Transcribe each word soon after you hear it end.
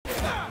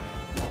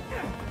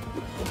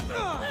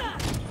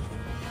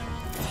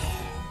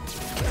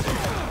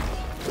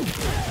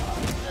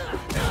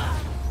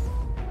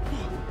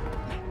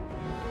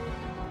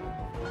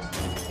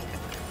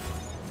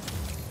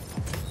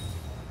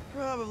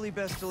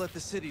Probably best to let the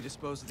city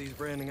dispose of these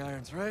branding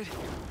irons, right?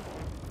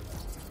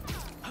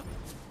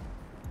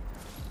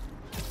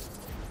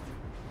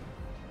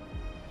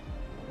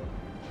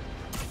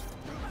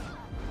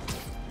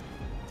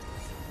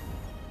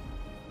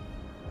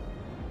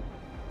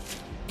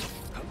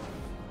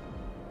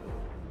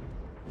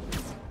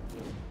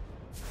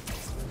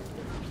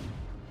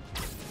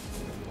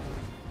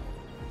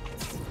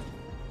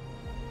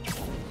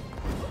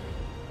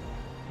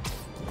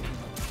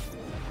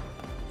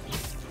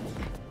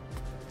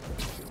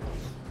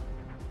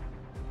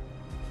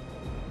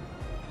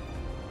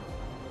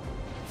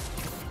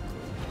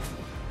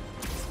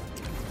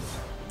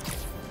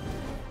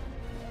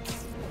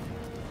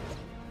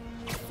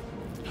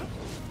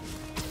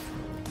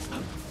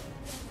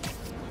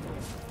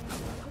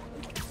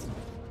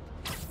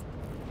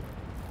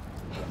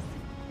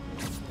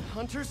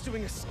 Hunters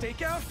doing a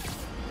stakeout?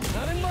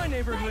 Not in my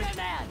neighborhood.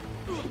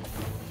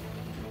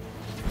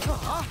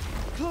 Aw,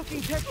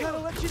 cloaking tech kinda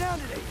let you down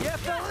today, yeah,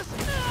 fellas?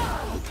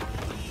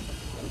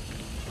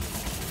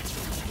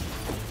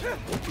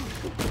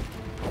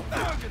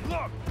 Logan,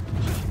 look!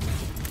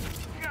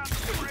 Got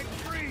to break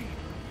free!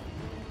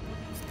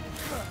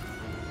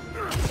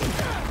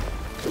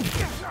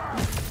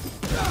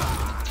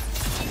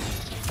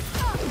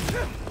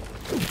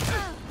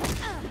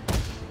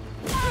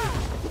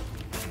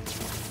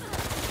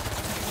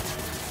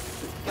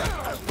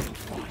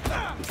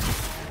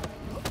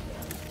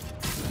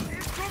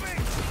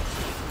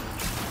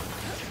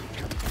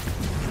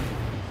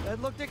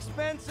 That looked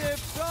expensive,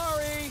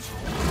 sorry!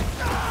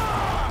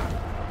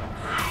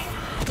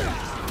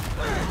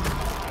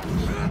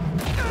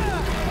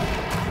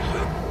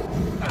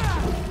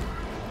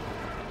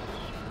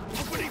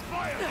 Opening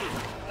fire!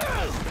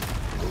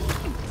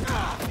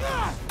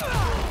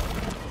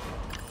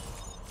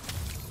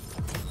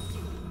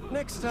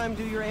 Next time,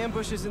 do your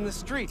ambushes in the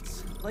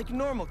streets, like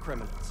normal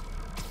criminals.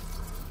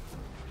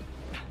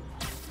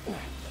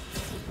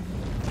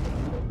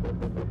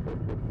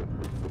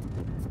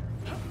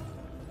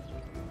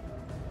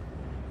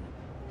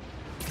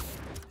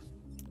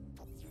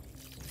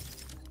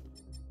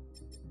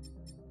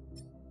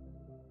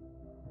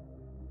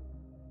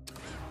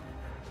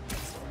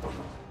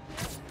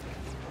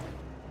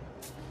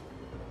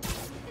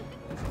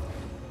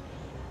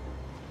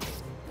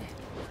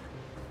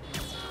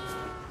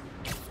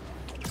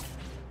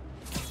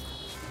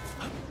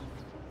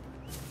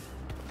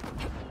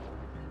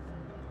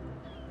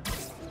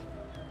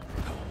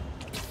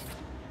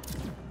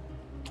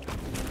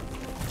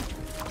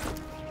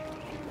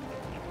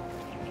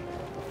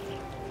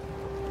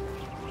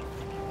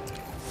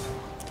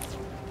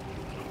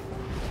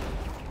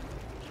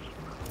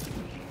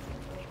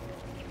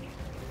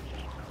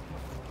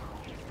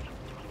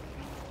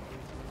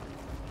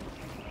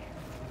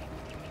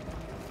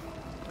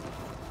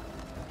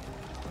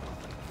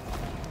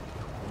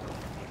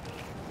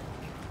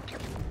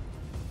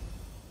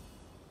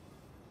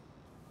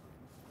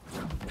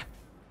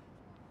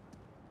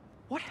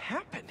 What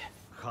happened?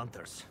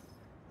 Hunters.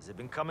 They've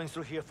been coming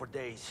through here for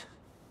days.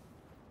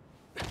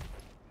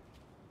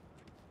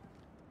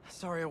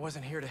 Sorry I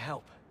wasn't here to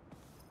help.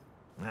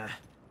 Nah.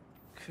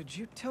 Could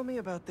you tell me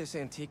about this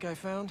antique I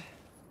found?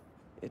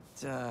 It,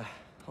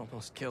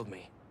 almost killed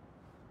me.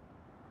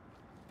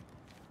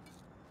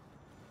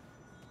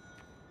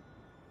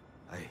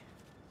 I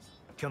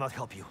cannot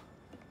help you.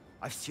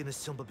 I've seen this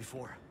symbol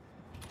before.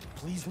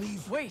 Please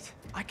leave. Wait!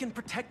 I can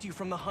protect you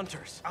from the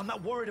hunters. I'm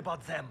not worried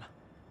about them.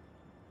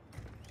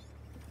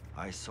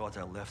 I thought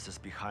I left this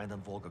behind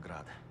in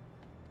Volgograd.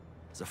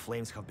 The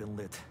flames have been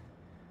lit.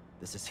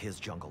 This is his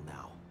jungle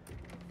now.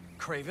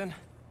 Craven?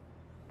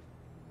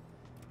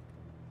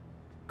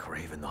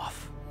 Kravenov.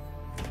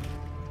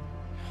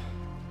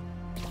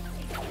 The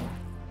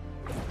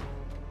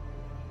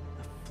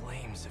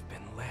flames have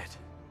been lit.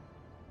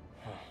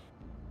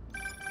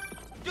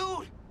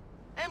 Dude!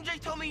 MJ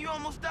told me you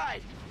almost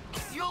died.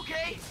 You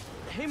okay?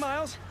 Hey,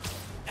 Miles.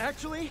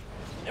 Actually,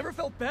 never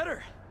felt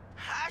better.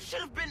 I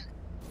should have been...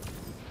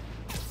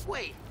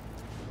 Wait,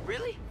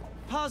 really?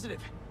 Positive.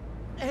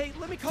 Hey,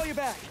 let me call you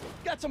back.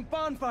 Got some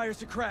bonfires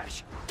to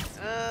crash.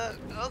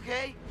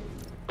 Okay.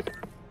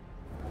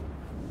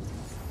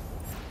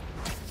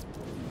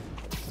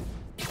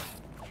 The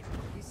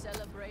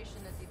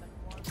celebration is even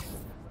more because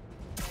of the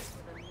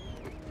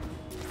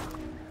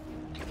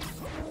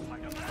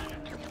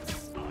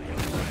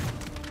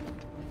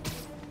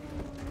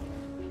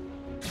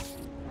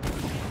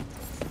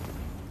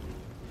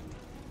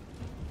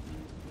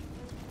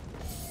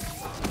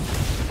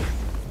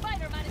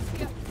Spider-Man is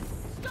here.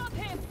 Stop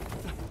him!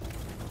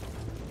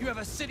 You have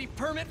a city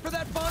permit for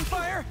that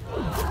bonfire?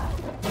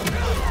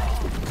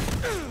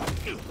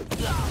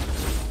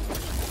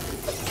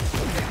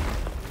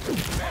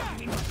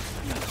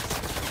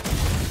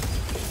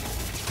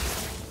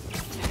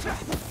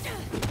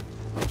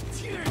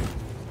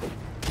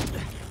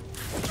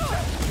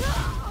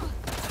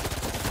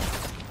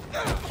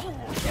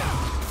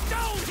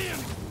 Down him!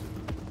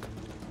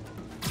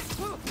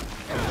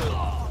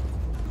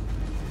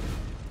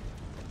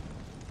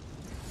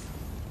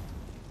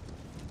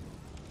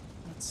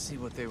 Let's see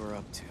what they were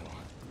up to.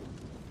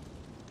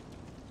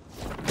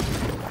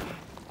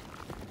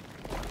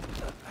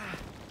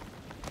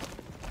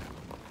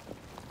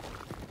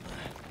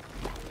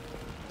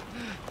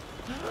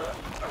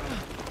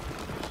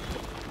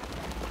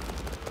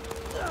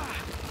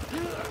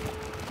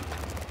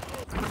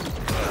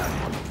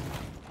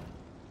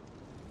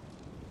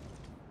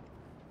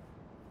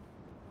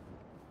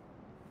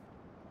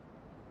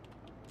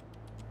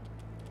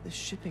 This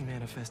shipping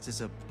manifest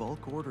is a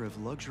bulk order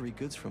of luxury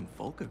goods from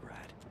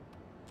Volgograd.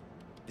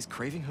 Is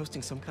Craven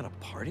hosting some kind of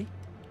party?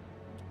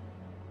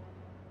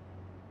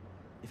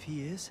 If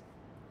he is,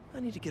 I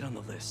need to get on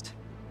the list.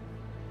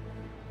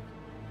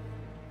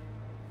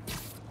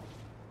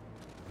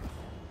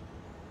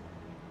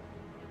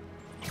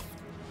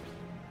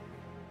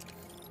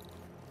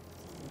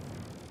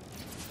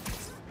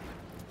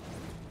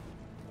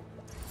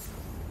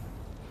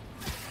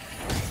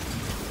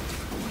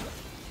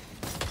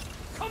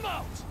 Come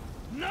out!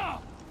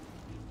 Now!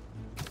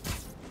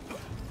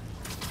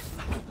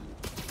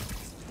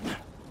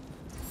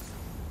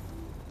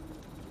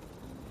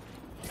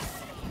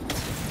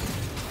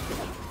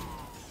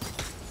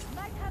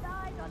 Might have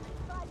eyes on the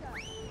spider.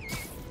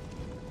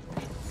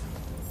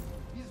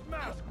 His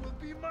mask will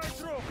be my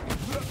trophy!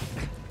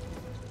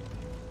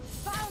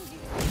 Found you,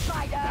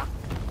 spider.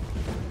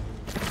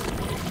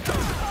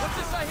 What's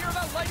this I hear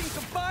about lighting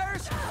some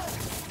fires?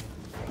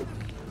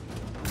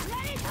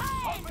 Ready,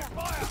 time! Open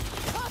fire!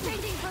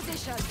 Changing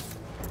position.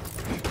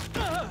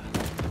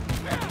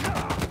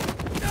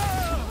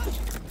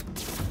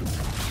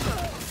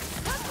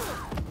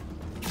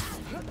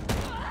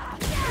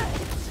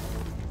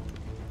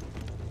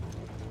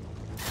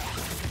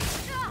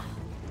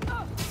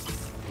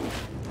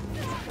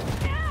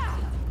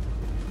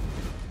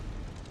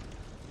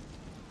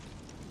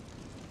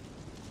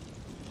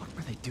 What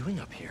were they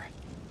doing up here?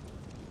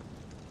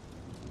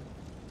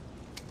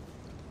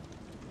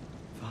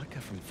 Vodka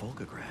from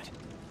Volgograd.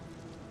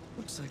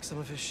 Looks like some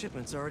of his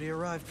shipments already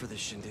arrived for this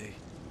shindig.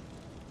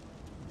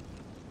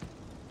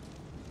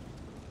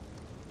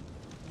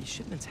 These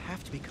shipments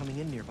have to be coming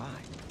in nearby.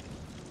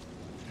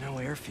 No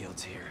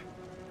airfields here.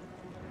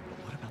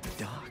 What about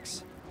the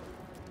docks?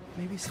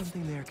 Maybe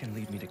something there can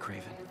lead me to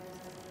Craven.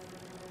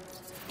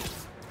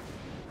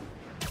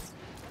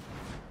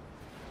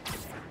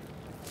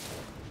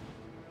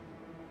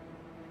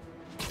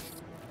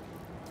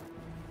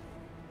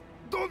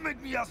 Don't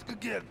make me ask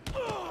again!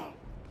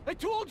 I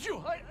told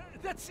you!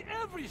 That's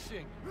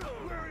everything!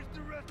 Where is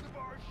the rest of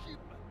our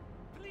shipment?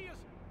 Please!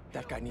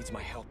 That guy needs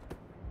my help.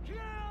 Kill!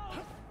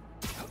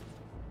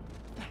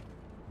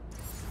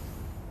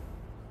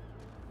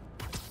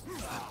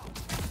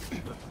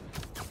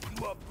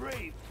 You are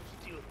brave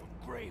to steal from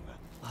Craven.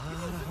 A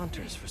lot of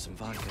hunters for some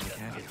vodka and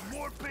caviar. It's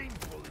more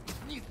painful if it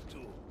needs to.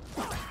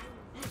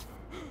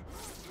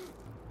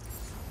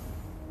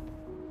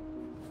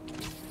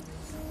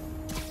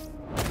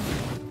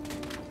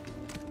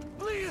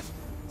 Please!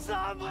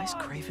 Someone! Why is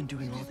Craven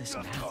doing all this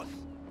Just now? us.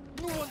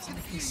 No one Doesn't can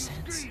make hear any you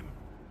sense. scream.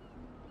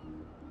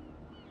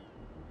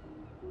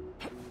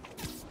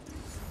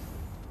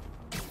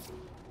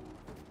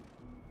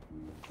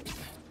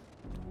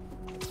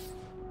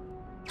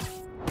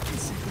 He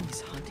said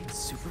he's hunting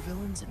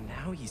supervillains and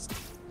now he's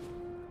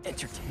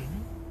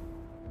entertaining?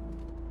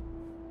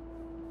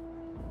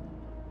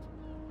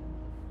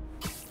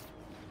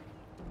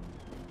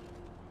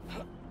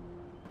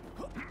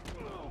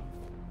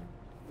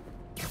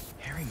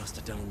 Harry must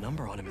have done a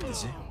number on him at the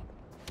zoo.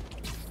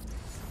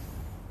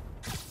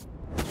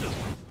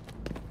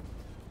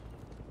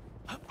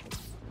 A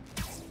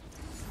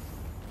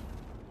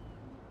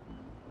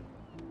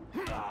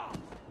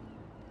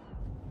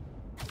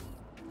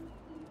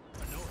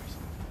noise.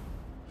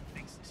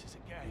 Thinks this is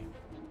a game.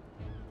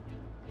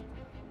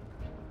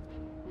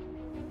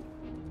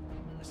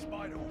 The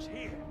spider was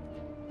here.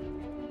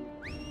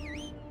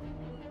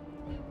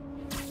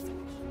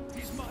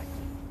 He's mine.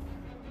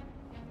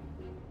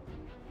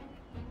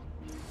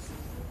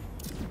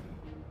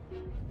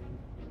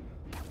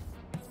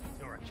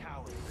 You're a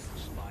coward, little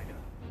spider.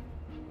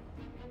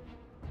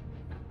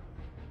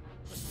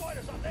 The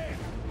spider's up there!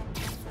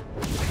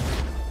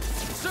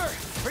 Sir,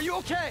 are you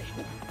okay?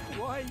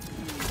 Why?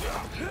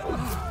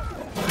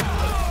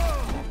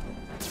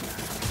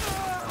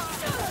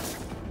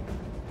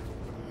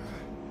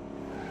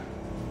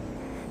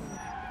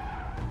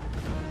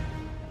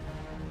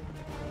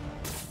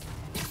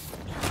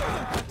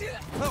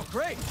 Oh,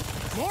 great!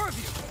 More of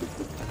you!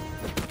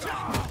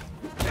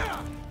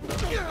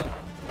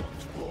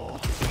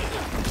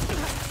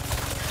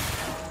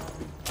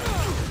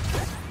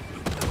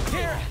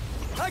 Here!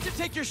 I can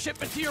take your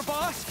shipment to your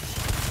boss!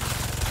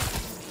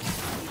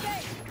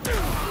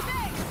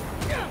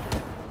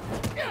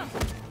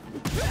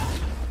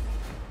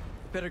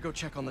 Better go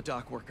check on the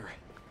dock worker.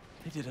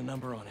 They did a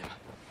number on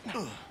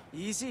him.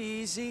 Easy,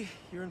 easy.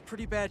 You're in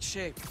pretty bad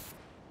shape.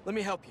 Let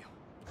me help you.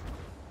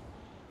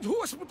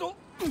 Hospital!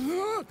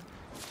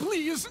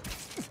 Please!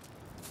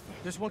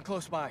 There's one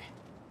close by.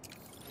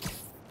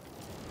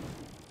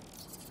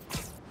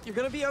 You're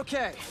gonna be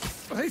okay.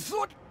 I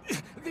thought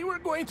They were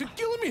going to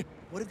kill me!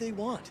 What did they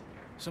want?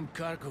 Some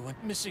cargo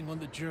went missing on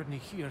the journey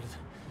here.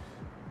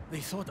 They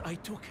thought I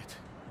took it.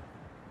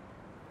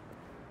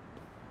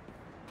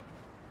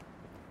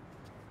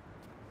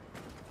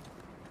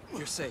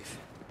 You're safe.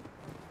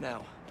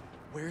 Now,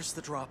 where's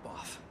the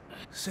drop-off?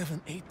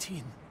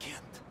 718,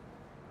 Kent.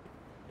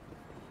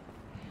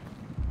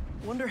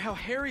 Wonder how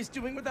Harry's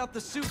doing without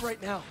the suit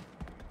right now.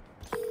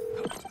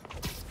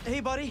 Hey,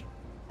 buddy.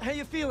 How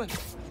you feeling?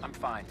 I'm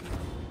fine.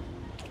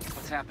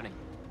 What's happening?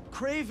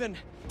 Craven,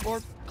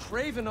 or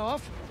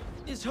Cravenoff,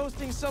 is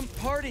hosting some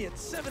party at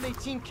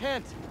 718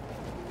 Kent.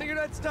 Figured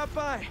I'd stop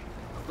by.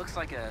 Looks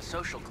like a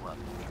social club.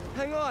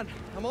 Hang on,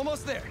 I'm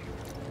almost there.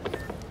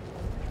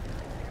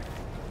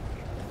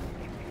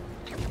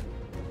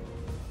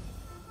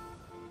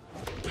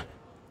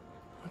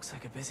 Looks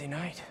like a busy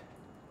night.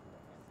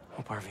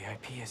 Hope our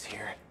VIP is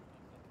here.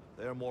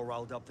 They're more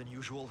riled up than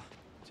usual.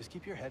 Just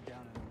keep your head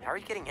down and... How are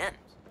you getting in?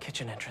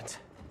 Kitchen entrance.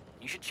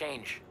 You should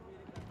change.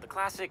 The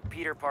classic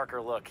Peter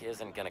Parker look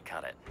isn't gonna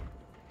cut it.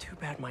 Too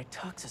bad my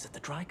tux is at the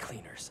dry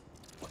cleaners.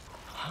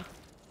 Huh?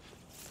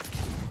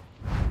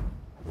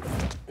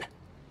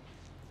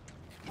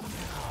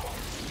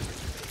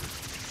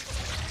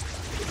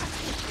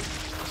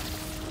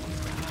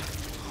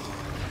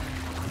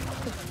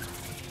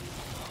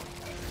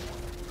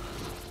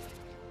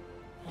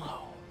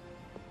 Whoa.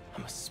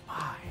 I'm a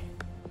spy.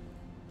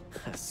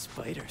 A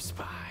spider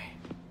spy.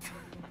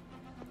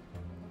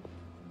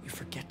 You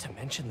forget to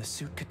mention the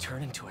suit could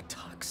turn into a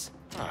tux.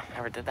 Oh,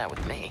 never did that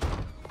with me.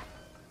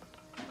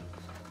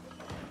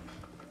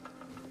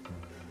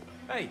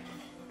 Hey!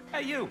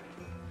 Hey, you!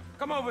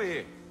 Come over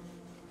here!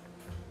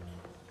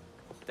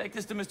 Take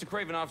this to Mr.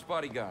 Cravenoff's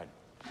bodyguard.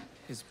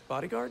 His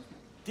bodyguard?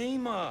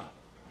 Dima!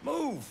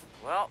 Move!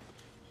 Well,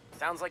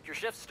 sounds like your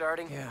shift's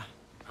starting. Yeah.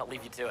 I'll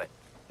leave you to it.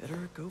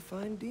 Better go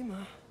find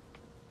Dima.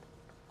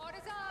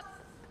 Orders up!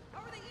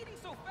 How are they eating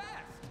so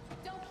fast?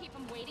 Don't keep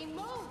them waiting,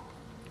 move!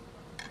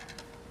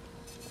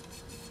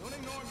 Don't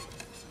ignore me.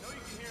 I know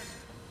you can hear me.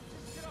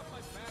 Just get off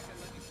my back and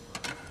let me...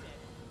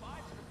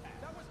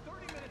 That was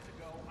 30 minutes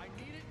ago. I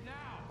need it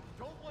now.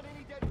 Don't want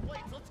any dead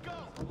plates. Let's go.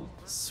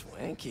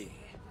 Swanky.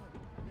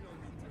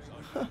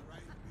 Huh.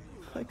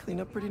 I clean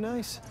up pretty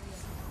nice.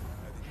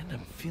 And I'm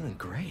feeling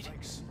great. I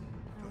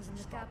was in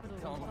the capital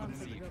a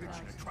month ago.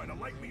 Trying to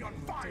light me on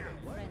fire!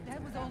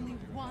 That was only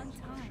one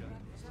time.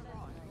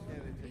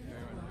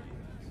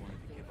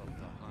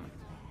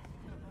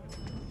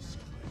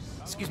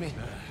 Excuse me.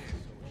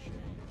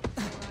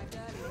 Arrived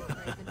early,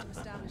 Craven, to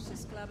establish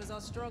this club as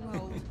our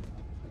stronghold.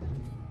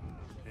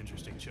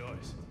 Interesting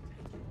choice.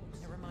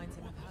 It reminds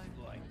him of home.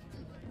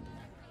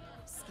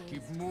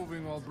 Keep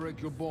moving, I'll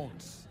break your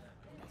bones.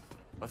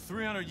 A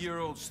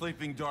 300-year-old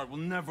sleeping dart will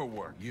never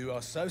work. You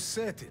are so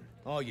certain,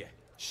 are you?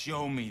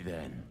 Show me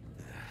then.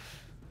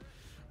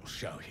 I'll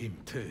show him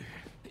too.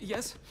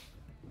 Yes?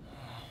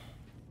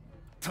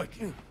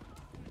 Take it.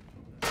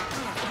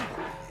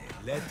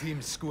 Let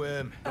him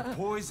squirm. The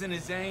poison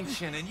is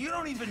ancient, and you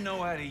don't even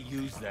know how to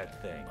use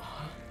that thing.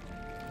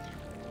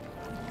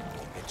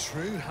 A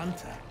true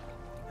hunter.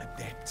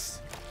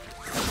 Adepts.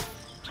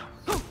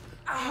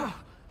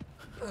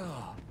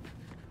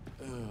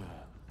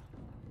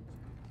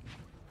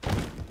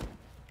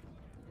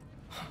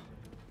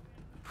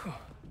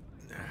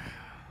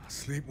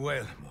 Sleep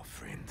well, my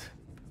friend.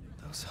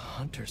 Those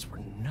hunters were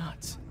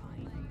nuts.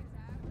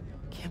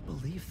 Can't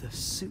believe the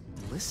suit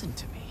listened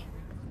to me.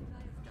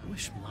 I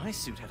wish my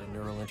suit had a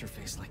neural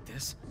interface like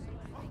this.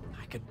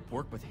 I could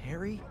work with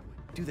Harry,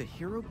 do the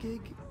hero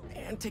gig,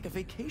 and take a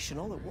vacation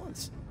all at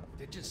once.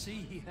 Did you see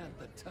he had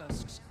the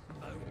tusks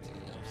out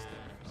upstairs?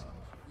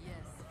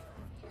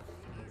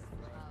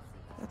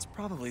 That's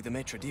probably the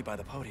maitre d' by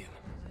the podium.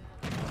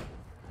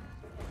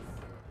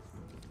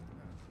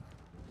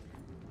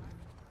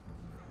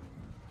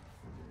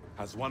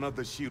 Has one of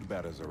the shield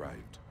bearers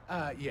arrived?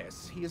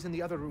 Yes. He is in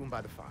the other room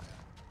by the fire.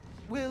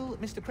 Will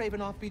Mr.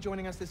 Cravenoff be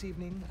joining us this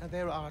evening?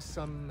 There are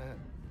some,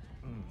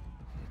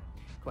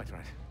 Quite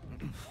right.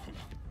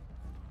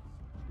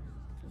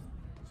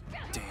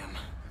 Damn,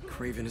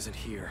 Craven isn't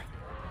here.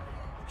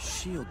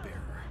 Shield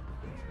bearer.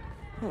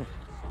 Huh.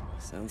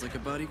 Sounds like a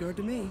bodyguard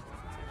to me.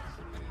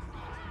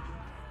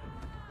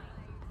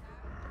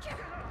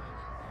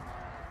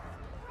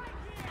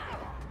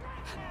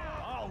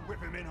 I'll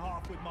rip him in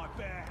half with my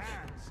bare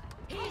hands.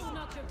 He's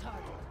not your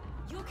target.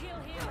 You kill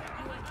him,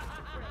 you enter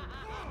the fray.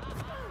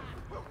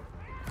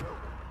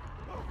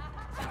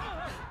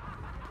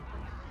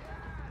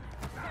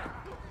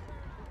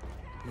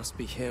 Must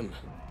be him.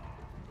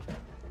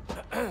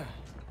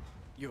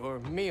 Your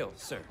meal,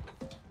 sir.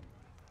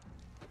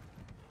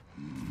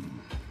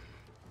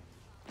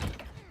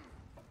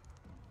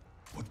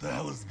 What the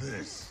hell is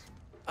this?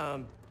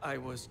 I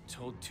was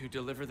told to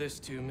deliver this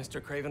to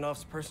Mr.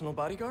 Cravenoff's personal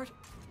bodyguard?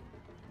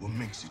 What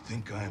makes you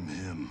think I am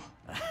him?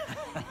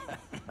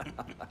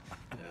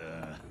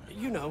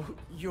 You know,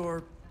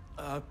 you're,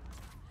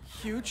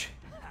 huge.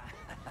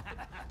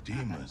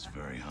 Dima's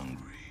very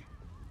hungry.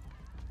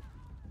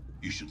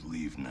 You should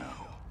leave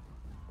now.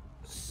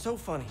 So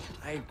funny.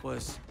 I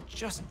was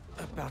just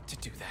about to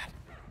do that.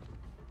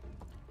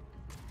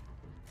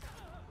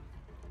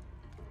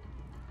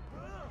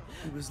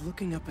 He was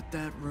looking up at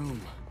that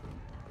room.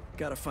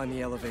 Gotta find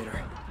the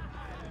elevator.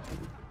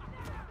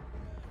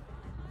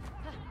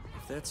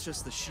 If that's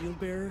just the shield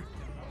bearer,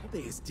 how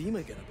big is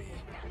Dima gonna be?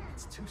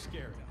 It's too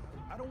scared.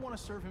 I don't want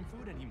to serve him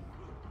food anymore.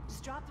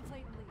 Just drop the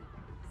plate and leave.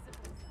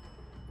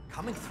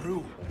 Coming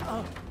through.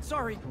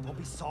 Sorry. Don't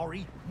be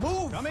sorry.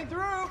 Move! Coming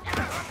through!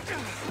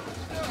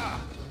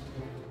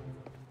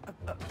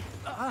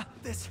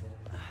 This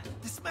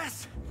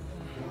mess!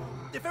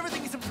 If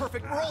everything isn't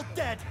perfect, we're all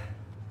dead!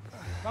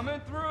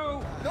 Coming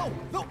through! No,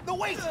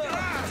 wait!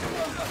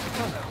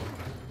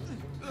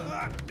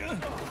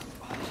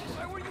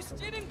 Why were you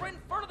standing right in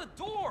front of the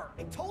door?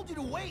 I told you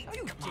to wait!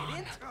 You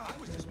didn't! I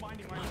was just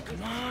minding my own business.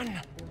 Come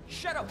on.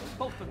 Shut up,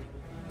 both of you.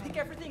 Pick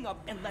everything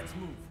up and let's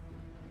move.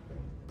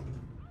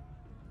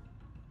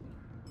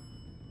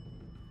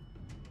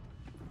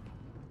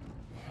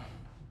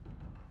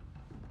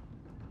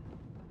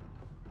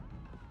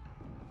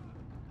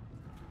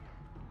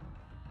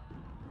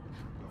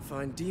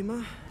 Find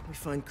Dima, we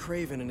find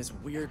Kraven and his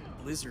weird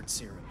lizard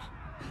serum.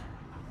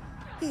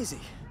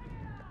 Easy.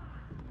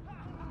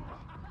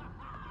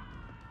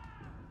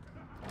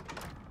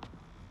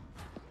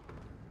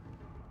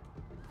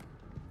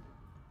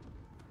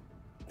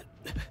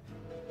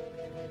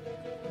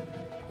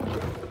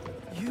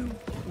 You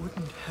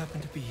wouldn't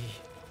happen to be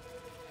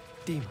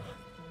Dima.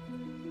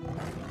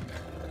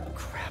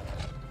 Crap.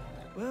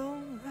 Well,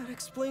 that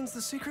explains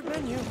the secret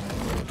menu.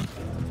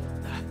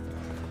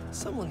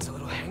 Someone's a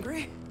little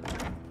hangry.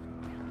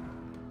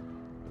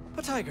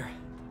 A tiger.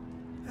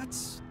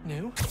 That's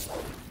new.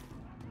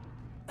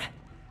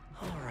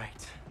 All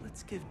right,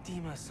 let's give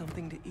Dima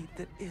something to eat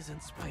that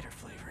isn't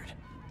spider-flavored.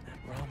 That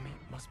raw meat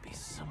must be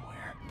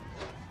somewhere.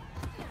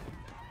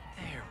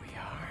 There we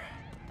are.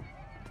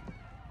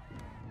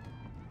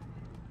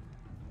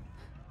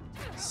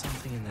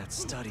 Something in that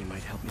study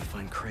might help me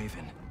find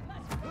Kraven.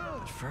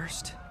 But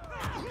first,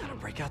 gotta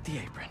break out the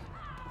apron.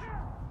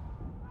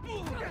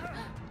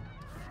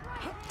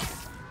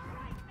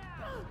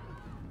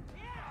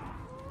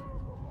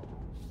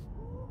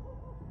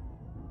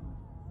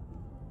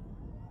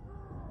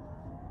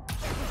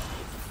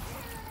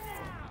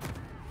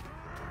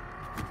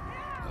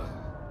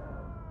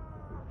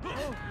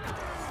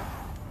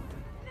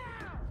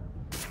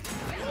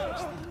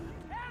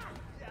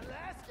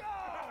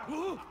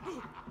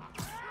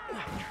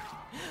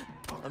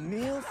 A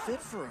meal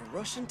fit for a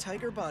Russian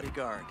tiger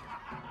bodyguard.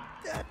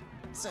 That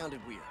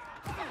sounded weird.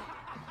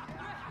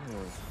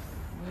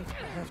 Might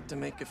have to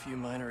make a few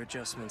minor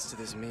adjustments to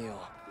this meal.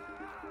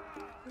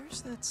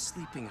 Where's that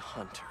sleeping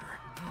hunter?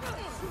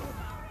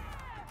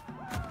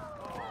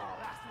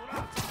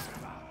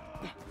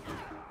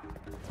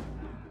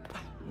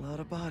 A lot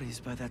of bodies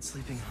by that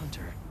sleeping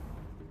hunter.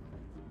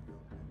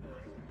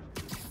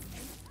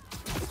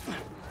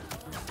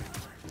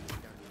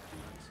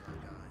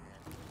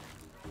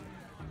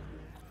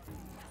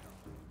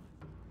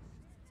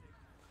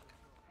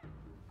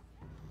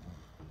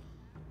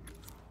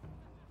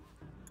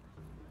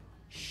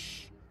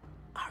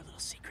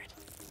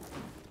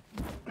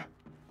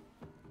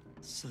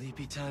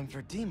 Sleepy time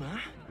for Dima,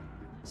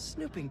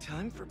 snooping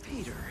time for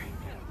Peter.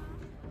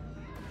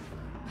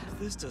 If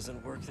this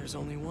doesn't work, there's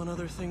only one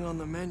other thing on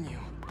the menu.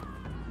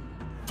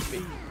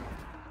 Me.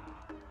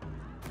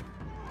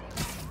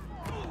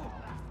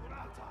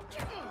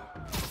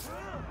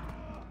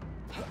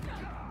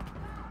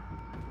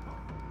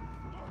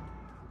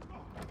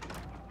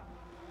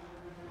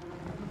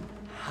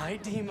 Hi,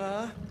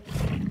 Dima.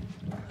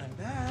 I'm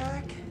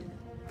back.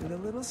 And a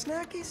little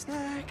snacky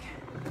snack.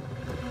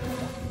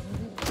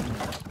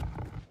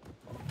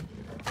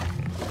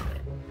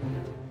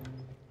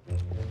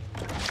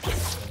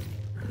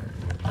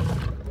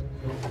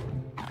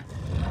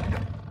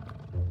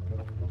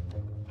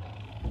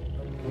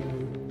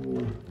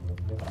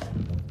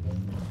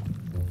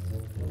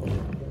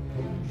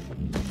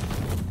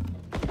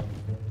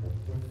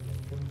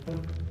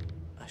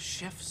 A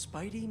Chef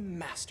Spidey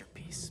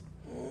masterpiece.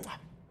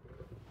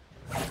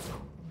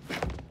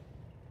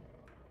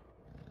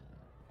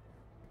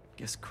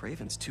 Guess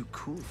Kraven's too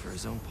cool for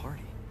his own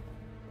party.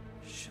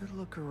 Should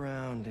look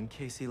around in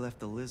case he left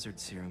the lizard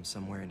serum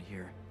somewhere in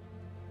here.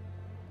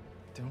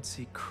 Don't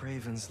see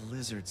Kraven's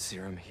lizard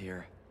serum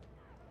here.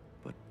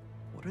 But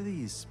what are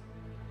these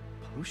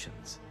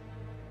potions?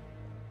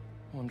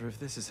 Wonder if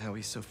this is how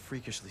he's so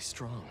freakishly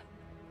strong.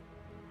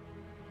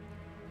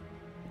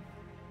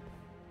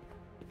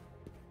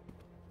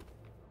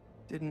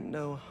 Didn't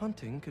know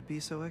hunting could be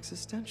so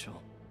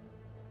existential.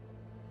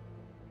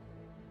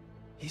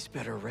 He's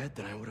better read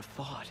than I would have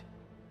thought.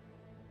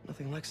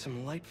 Nothing like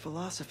some light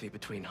philosophy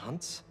between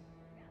hunts.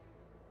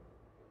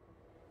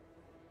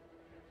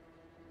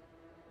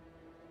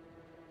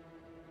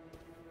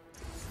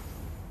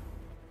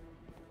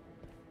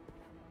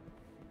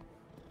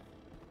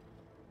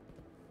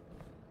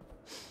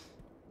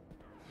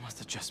 Must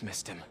have just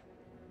missed him.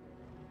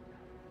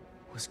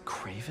 Was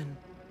Kraven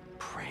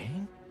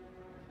praying?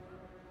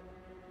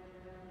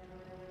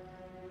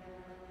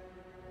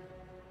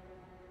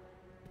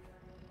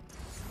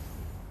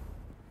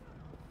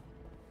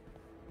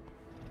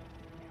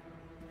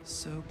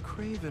 So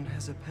Craven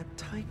has a pet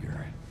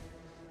tiger.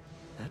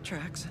 That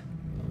tracks.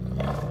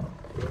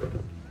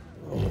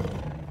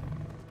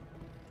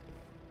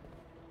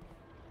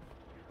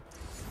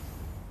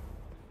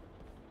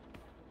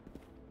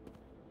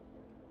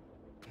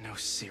 No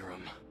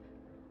serum.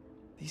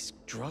 These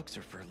drugs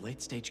are for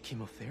late-stage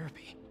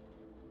chemotherapy.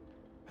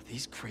 Are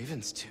these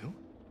Craven's too?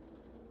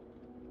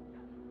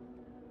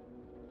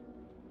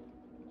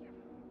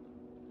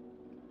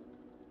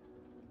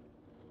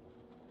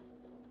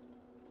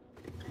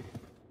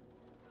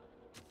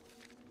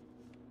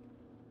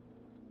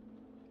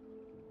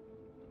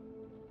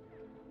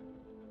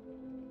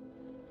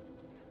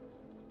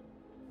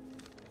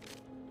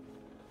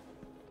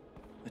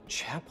 The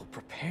chapel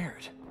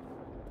prepared.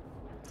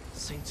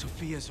 St.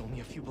 Sophia's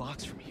only a few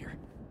blocks from here.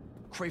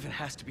 Craven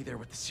has to be there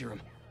with the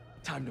serum.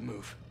 Time to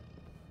move.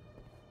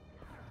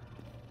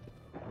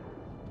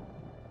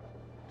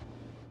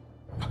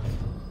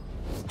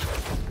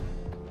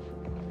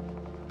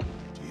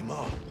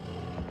 Timo.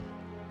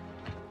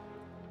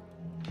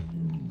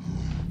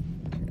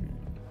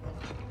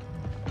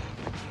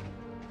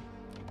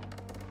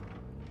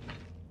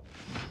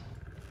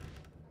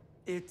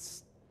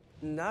 It's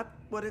not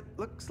what it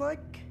looks like?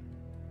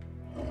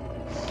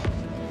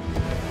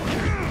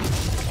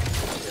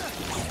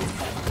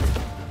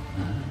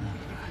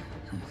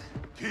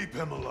 Keep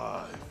him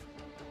alive.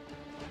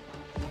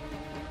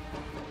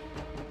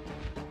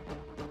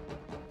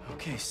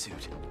 Okay,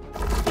 Suit. See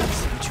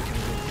what you can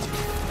really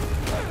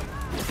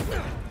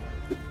do.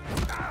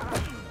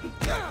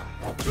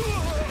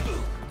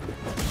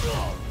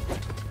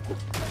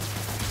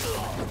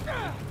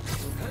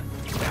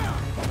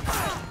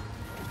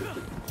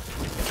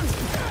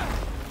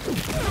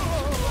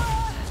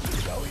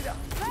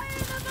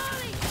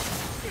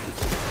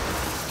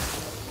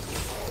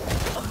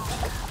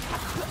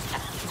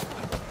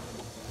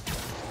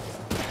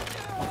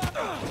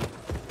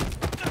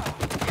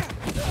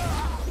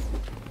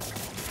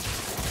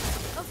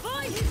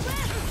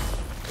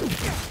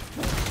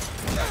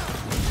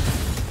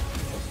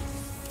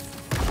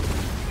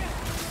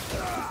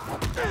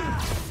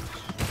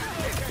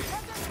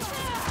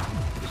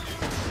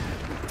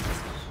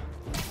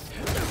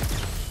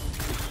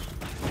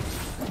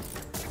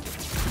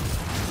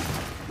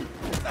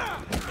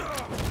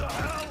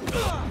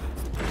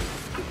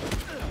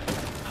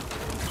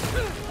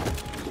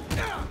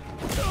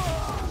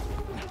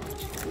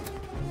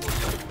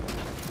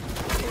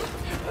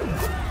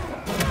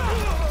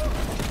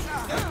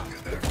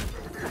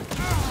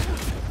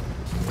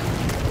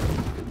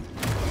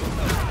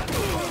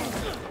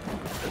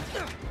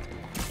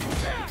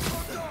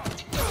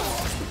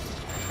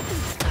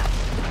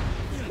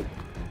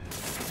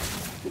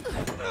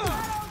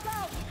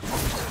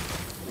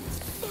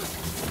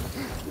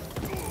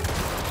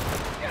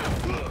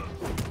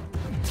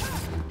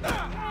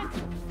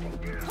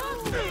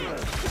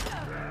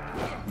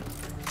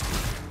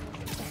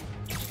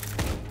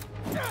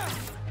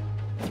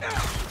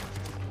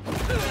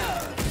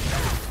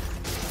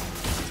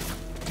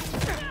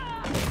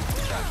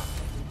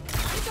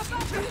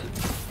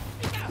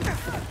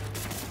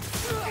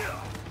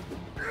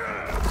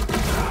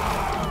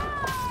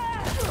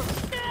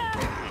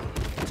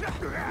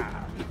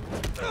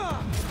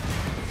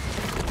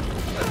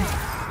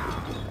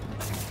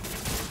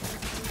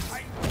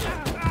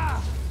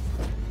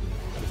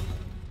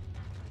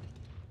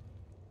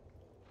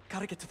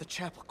 Gotta get to the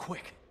chapel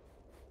quick.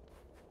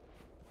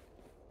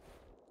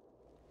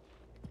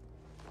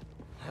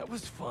 That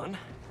was fun.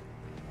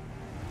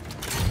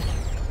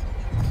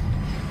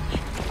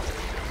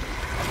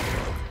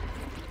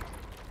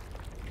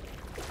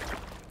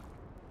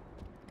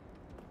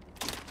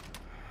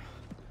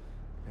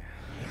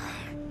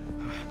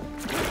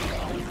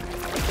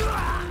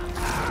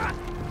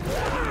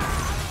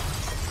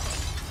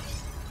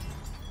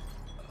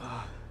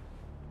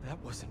 That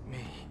wasn't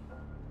me.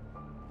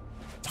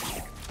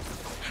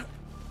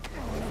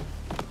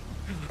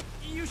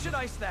 You should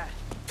ice that.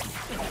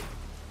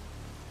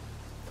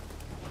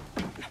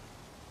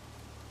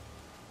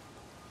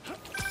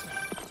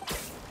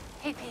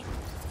 Hey, Pete.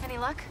 Any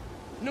luck?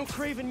 No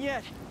Craven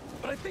yet,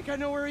 but I think I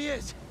know where he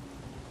is.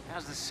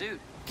 How's the suit?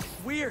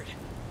 Weird.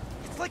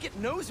 It's like it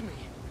knows me.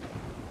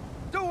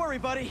 Don't worry,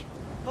 buddy.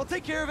 I'll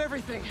take care of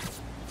everything.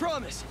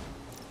 Promise.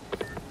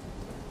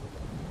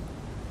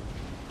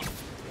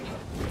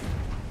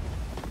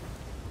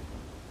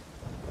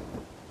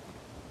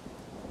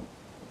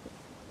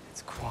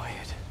 It's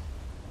quiet.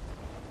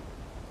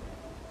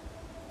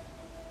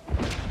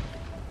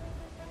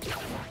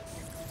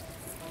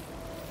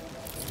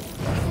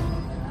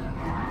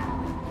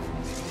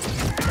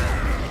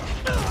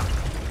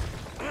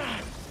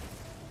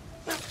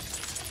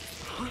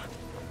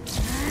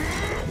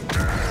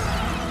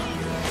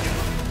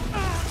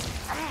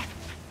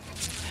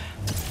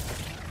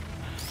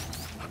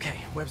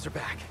 Webs are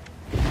back.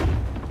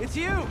 It's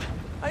you!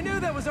 I knew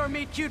that was our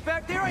meet cute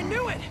back there, I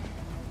knew it!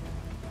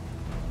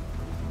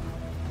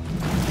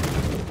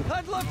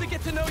 I'd love to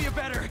get to know you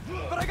better,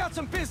 but I got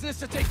some business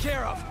to take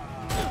care of.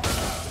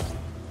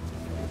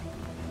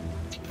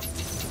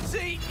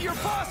 See, your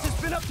boss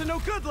has been up to no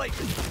good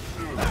lately.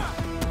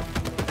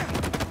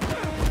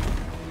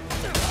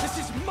 This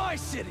is my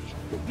city,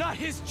 not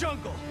his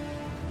jungle.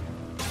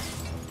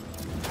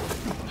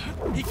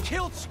 He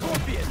killed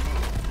Scorpion.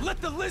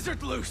 Let the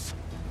lizard loose.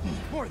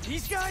 More of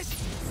these guys?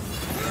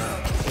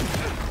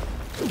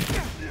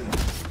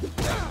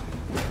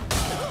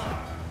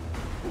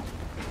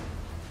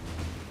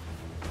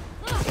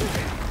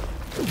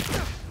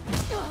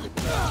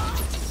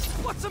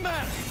 What's the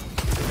matter?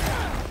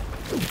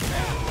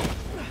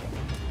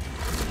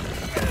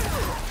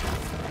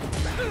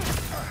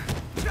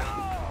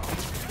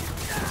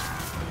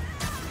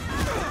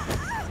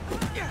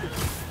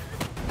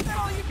 Is that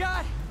all you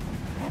got?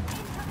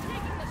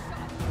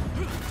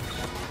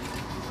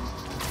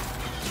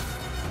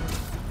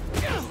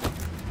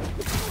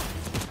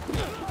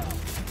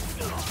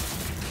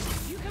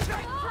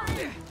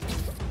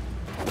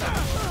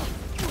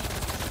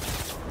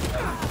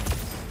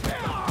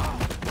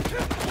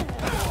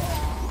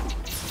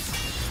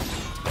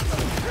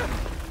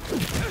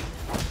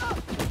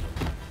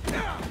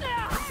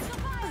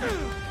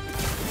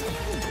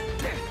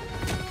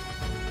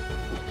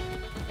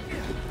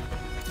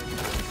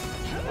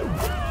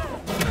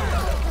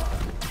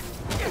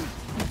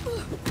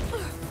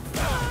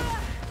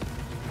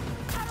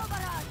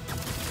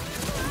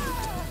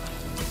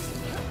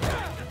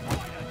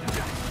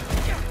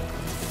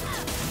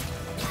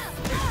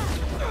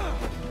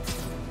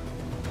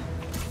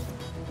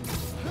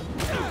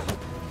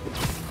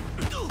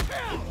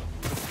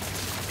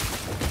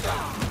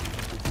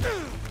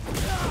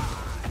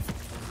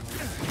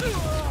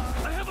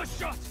 I have a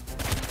shot!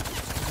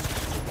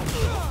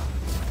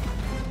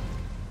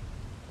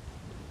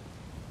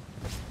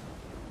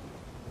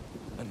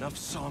 Enough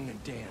song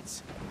and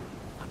dance.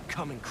 I'm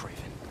coming,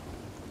 Craven.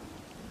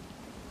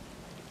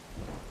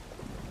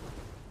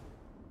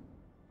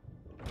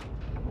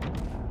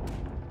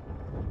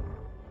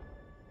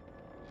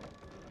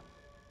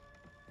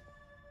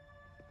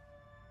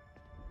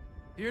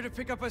 Here to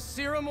pick up a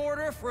serum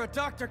order for a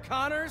Dr.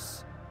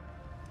 Connors?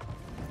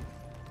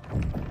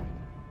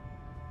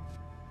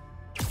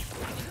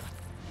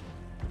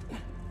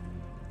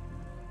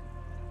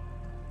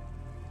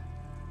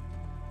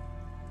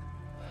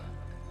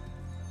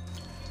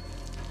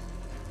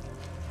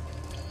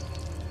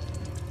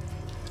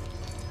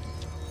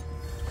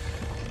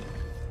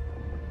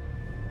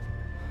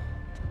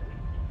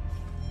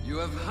 You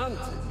have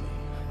hunted me.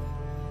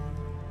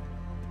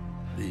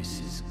 This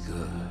is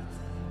good.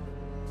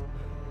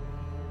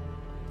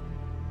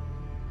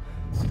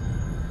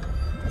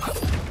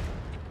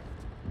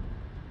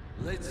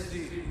 Let's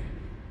see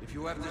if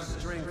you have the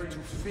strength to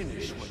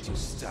finish what you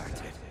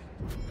started.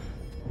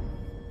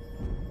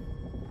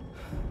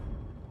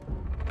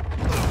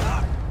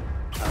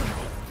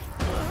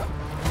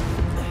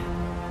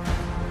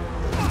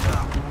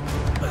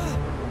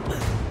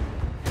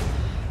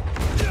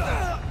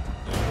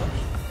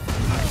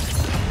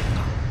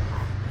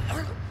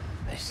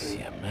 I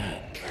see a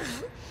man.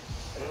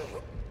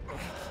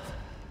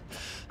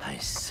 I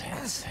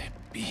sense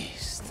a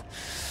beast.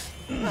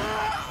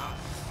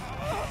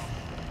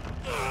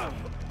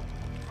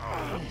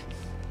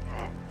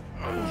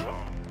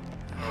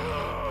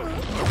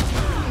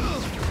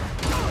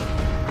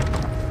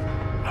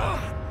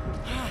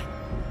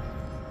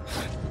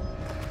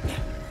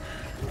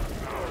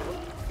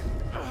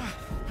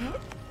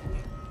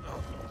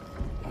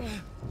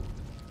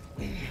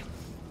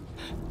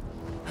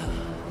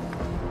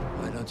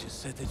 Why don't you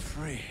set it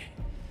free?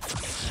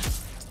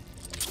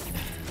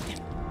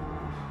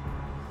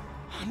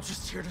 I'm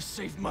just here to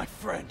save my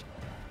friend.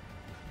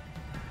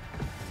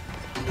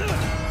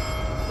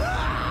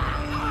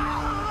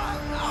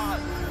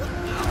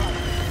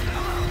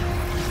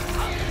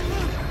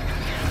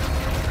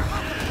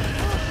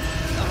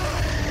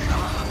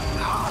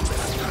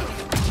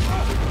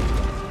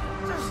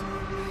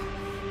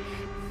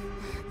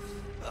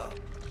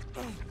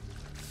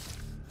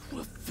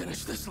 We'll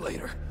finish this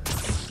later.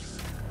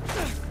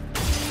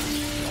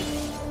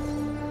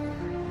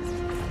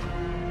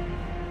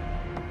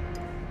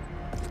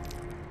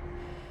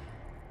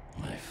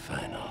 My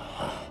final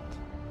hunt.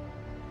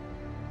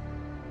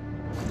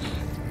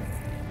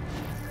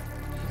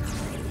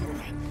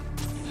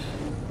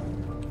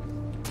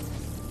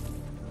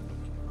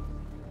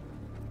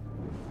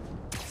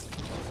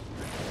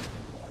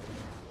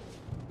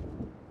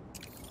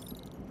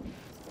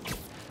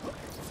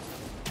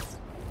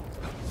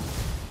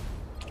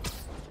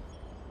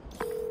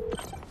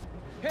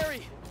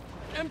 Harry!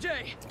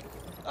 MJ!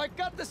 I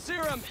got the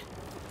serum!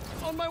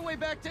 On my way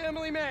back to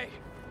Emily May!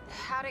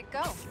 How'd it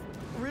go?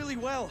 Really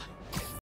well.